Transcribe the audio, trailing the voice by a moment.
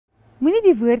Moenie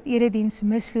die woord-erediens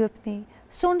misloop nie,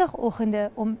 Sondagoggende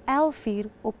om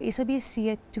 11:00 op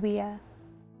SABC 2.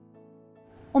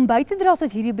 Om by te dra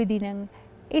tot hierdie bediening,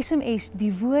 SMS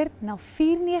die woord na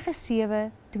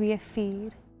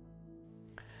 49724.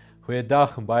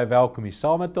 Goeiedag en baie welkom hier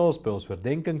saam met ons by ons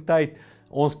oordenking tyd.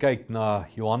 Ons kyk na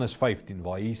Johannes 15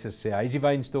 waar Jesus sê, hy is die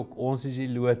wynstok, ons is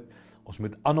die loot. Ons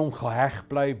moet aan hom geheg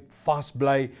bly, vas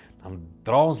bly, dan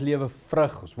dra ons lewe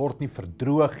vrug, ons word nie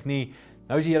verdroog nie.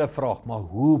 Nou is die hele vraag, maar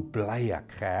hoe bly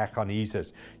ek geheg aan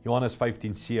Jesus? Johannes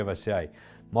 15:7 sê hy,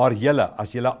 maar julle,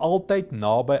 as julle altyd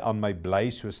naby aan my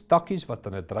bly, soos takkies wat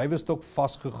aan 'n druiwestok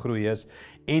vasgegroei is,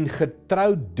 en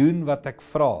getrou doen wat ek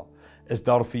vra, is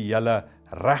daar vir julle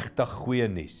regtig goeie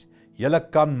nuus. Julle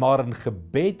kan maar in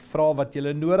gebed vra wat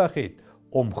julle nodig het,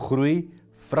 om groei,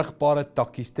 vrugbare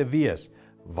takkies te wees,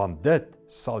 want dit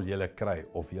sal julle kry,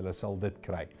 of julle sal dit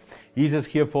kry. Jesus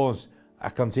gee vir ons,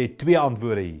 ek kan sê 2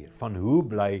 antwoorde hier, van hoe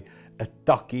bly 'n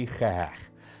takkie geheg.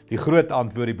 Die groot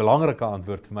antwoord, die belangrike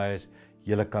antwoord vir my is,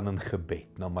 julle kan in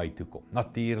gebed na my toe kom.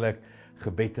 Natuurlik,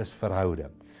 gebed is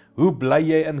verhouding. Hoe bly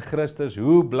jy in Christus?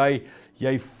 Hoe bly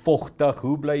jy vogtig?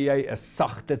 Hoe bly jy 'n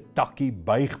sagte takkie,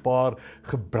 buigbaar,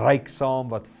 gebruiksaam,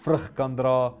 wat vrug kan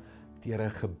dra? Deur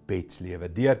 'n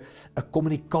gebedslewe, deur 'n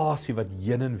kommunikasie wat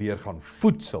heen en weer gaan,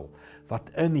 voedsel, wat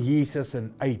in Jesus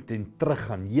en uit en terug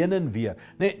gaan, heen en weer,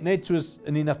 net soos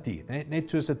in die natuur, net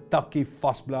soos 'n takkie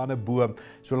vasbly aan 'n boom,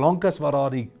 solank as wat daar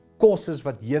die kos is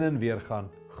wat heen en weer gaan,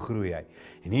 groei hy.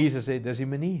 En Jesus sê, dis die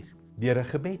manier, deur 'n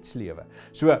gebedslewe.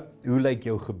 So, hoe lyk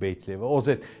jou gebedslewe? Ons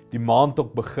het die maand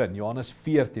ook begin, Johannes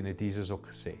 14 het Jesus ook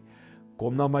gesê,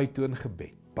 kom na my toe in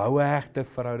gebed, bou 'n hegte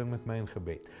verhouding met my in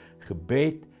gebed.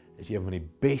 Gebed is een van die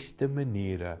beste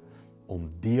maniere om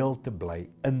deel te bly,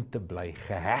 in te bly,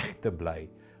 geheg te bly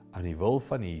aan die wil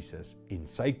van Jesus en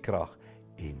sy krag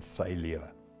en sy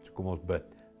lewe. So kom ons bid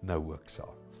nou ook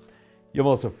saam.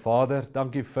 Hemelse Vader,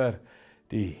 dankie vir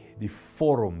die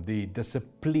vorm, die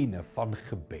dissipline van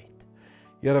gebed.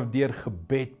 Here, deur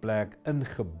gebed bly ek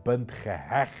ingebind,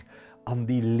 geheg aan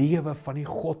die lewe van die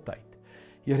Godheid.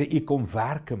 Here, U kom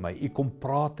werk in my, U kom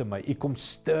praat in my, U kom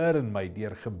stuur in my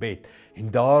deur gebed. En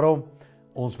daarom,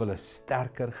 ons wil 'n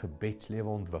sterker gebedslewe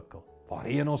ontwikkel,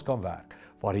 waarin ons kan werk,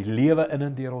 waar die lewe in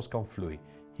en deur ons kan vloei.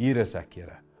 Hier is ek,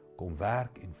 Here, kom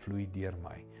werk en vloei deur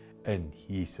my, in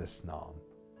Jesus naam.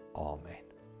 Amen.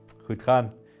 Goed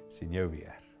gaan, sien jou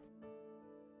weer.